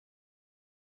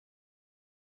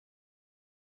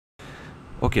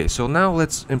Okay, so now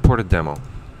let's import a demo.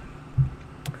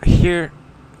 Here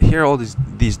are all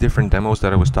these different demos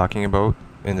that I was talking about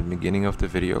in the beginning of the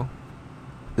video.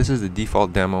 This is the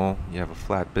default demo. You have a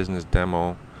flat business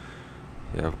demo.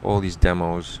 You have all these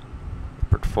demos, the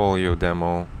portfolio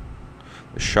demo,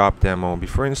 the shop demo.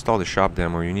 Before you install the shop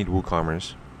demo, you need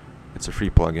WooCommerce. It's a free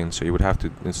plugin, so you would have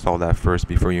to install that first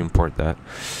before you import that.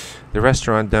 The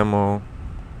restaurant demo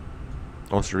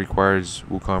also requires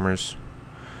WooCommerce.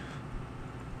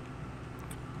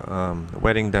 The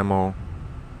wedding demo,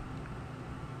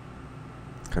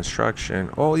 construction,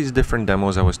 all these different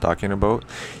demos I was talking about,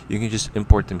 you can just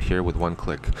import them here with one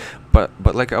click. But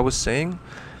like I was saying,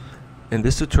 in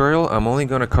this tutorial I'm only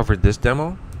going to cover this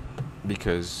demo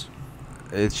because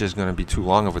it's just going to be too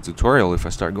long of a tutorial if I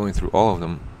start going through all of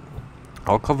them.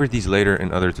 I'll cover these later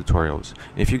in other tutorials.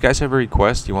 If you guys have a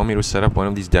request, you want me to set up one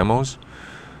of these demos,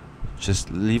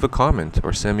 just leave a comment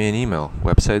or send me an email,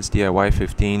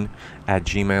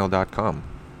 websitesdiy15@gmail.com.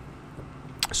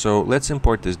 So let's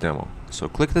import this demo. So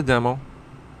click the demo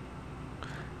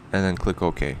and then click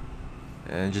OK,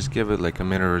 and just give it like a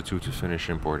minute or two to finish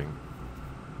importing.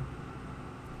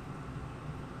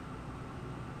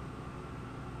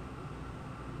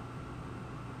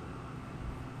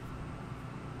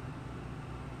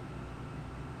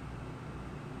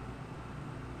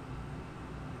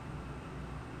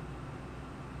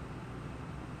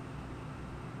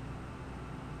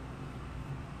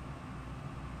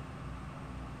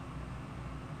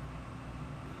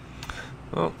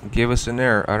 Well, it gave us an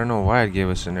error. I don't know why it gave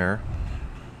us an error.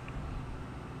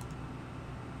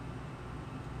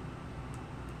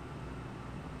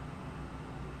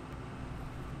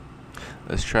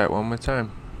 Let's try it one more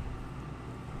time.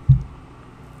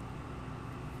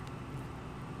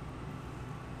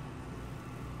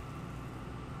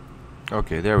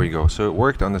 Okay, there we go. So it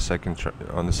worked on the second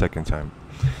time,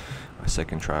 a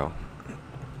second trial.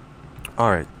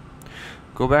 All right,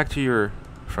 go back to your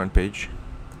front page.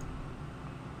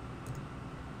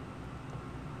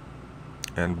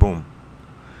 And boom,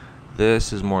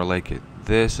 this is more like it.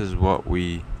 This is what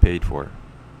we paid for,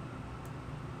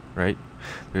 right?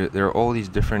 There are all these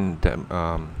different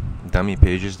dummy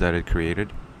pages that it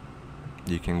created.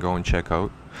 You can go and check out.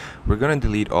 We're gonna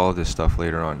delete all of this stuff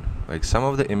later on. Like some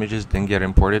of the images didn't get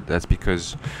imported. That's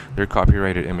because they're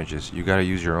copyrighted images. You gotta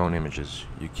use your own images.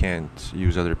 You can't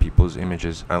use other people's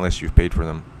images unless you've paid for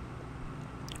them.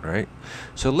 Right,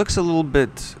 so it looks a little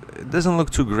bit, it doesn't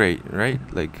look too great, right?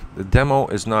 Like the demo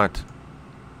is not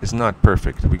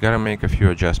perfect. We gotta make a few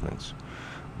adjustments,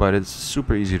 but it's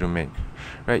super easy to make,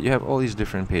 right? You have all these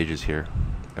different pages here.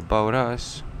 About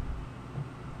us,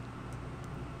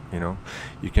 you know,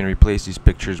 you can replace these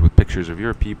pictures with pictures of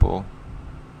your people.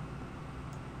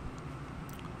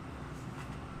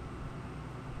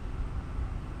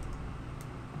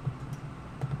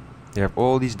 You have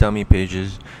all these dummy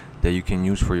pages that you can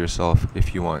use for yourself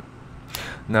if you want.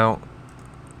 Now,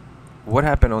 what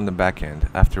happened on the back end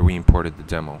after we imported the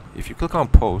demo? If you click on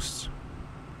posts,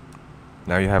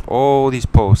 now you have all these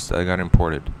posts that got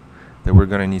imported that we're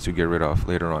gonna need to get rid of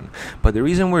later on. But the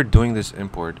reason we're doing this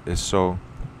import is so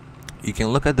you can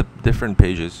look at the different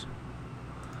pages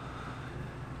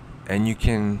and you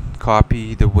can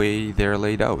copy the way they're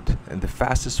laid out. And the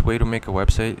fastest way to make a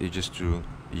website is just to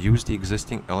use the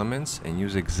existing elements and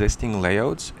use existing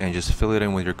layouts and just fill it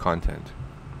in with your content.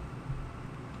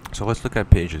 So let's look at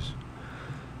pages.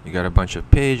 You got a bunch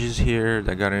of pages here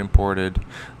that got imported.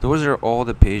 Those are all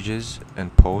the pages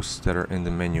and posts that are in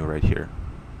the menu right here.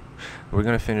 We're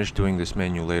gonna finish doing this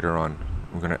menu later on.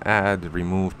 We're gonna add,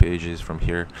 remove pages from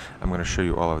here. I'm gonna show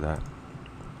you all of that.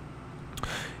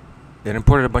 It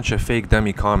imported a bunch of fake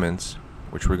dummy comments,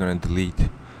 which we're gonna delete.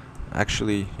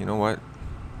 Actually, you know what?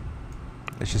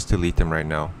 Let's just delete them right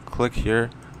now. Click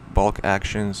here, bulk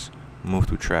actions, move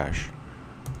to trash,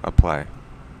 apply.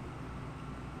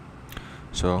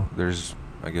 So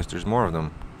I guess there's more of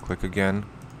them. Click again,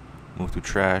 move to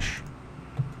trash.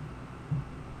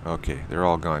 Okay, they're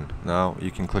all gone. Now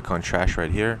you can click on trash right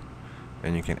here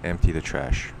and you can empty the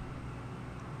trash.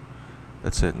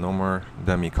 That's it, no more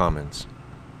dummy comments.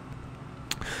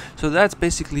 So that's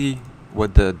basically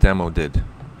what the demo did.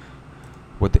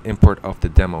 What the import of the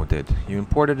demo did. You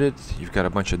imported it, you've got a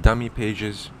bunch of dummy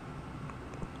pages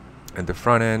at the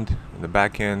front end, in the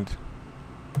back end.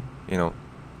 You know,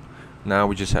 now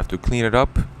we just have to clean it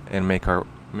up and make our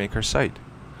site.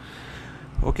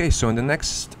 Okay, so in the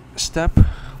next step,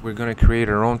 we're gonna create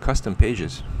our own custom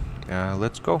pages.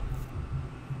 Let's go.